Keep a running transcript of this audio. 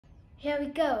Here we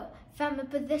go, found my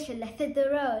position, let's hit the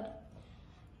road.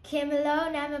 Came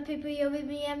alone, I'm a people, you're with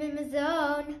me, I'm in my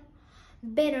zone.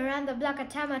 Been around the block, I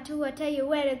time my two, I tell you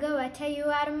where to go, I tell you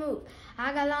how to move.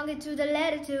 I got longitude to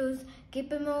latitudes,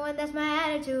 keep it moving, that's my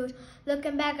attitude.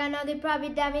 Looking back, I know they probably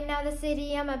doubt me, now the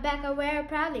city on my back, I wear it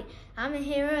proudly. I'm a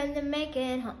hero in the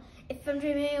making, If I'm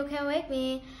dreaming, you can't wake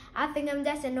me. I think I'm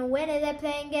destined to win it, they're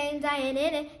playing games, I ain't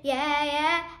in it,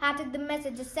 yeah. I took the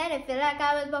message and sent it, feel like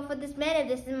I was born for this minute,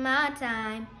 this is my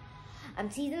time. I'm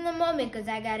seizing the moment cause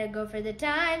I gotta go for the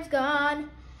time's gone.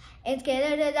 Ain't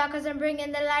scared of the dark cause I'm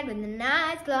bringing the light when the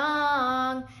night's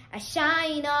long. I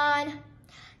shine on,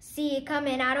 see it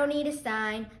coming, I don't need a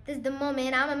sign. This is the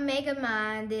moment, I'ma make it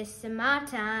mine. This is my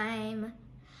time.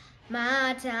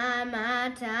 My time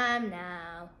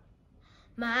now.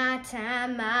 My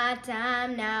time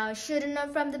now. Should've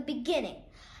known from the beginning,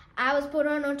 I was put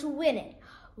on to win it.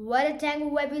 What a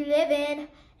tangled web we live in,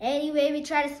 anyway we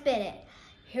try to spin it.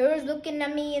 Heroes looking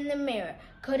at me in the mirror,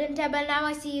 couldn't tell but now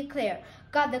I see it clear.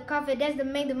 Got the confidence to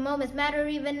make the moments matter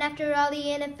even after all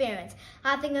the interference.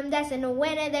 I think I'm destined to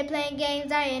win it, they're playing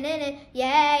games, I ain't in it,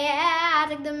 yeah.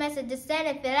 I took the message to send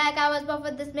it, feel like I was born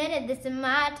for this minute, this is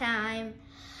my time.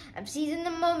 I'm seizing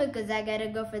the moment cause I gotta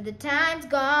go for the time's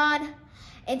gone.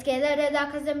 Ain't scared of the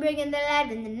dark cause I'm bringing the light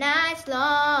when the night's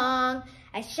long.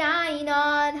 I shine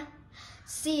on,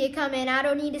 see it coming, I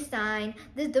don't need a sign.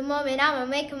 This is the moment, I'ma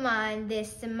make it mine.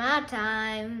 This is my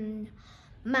time.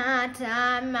 My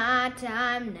time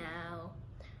now.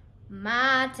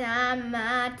 My time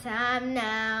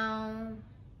now.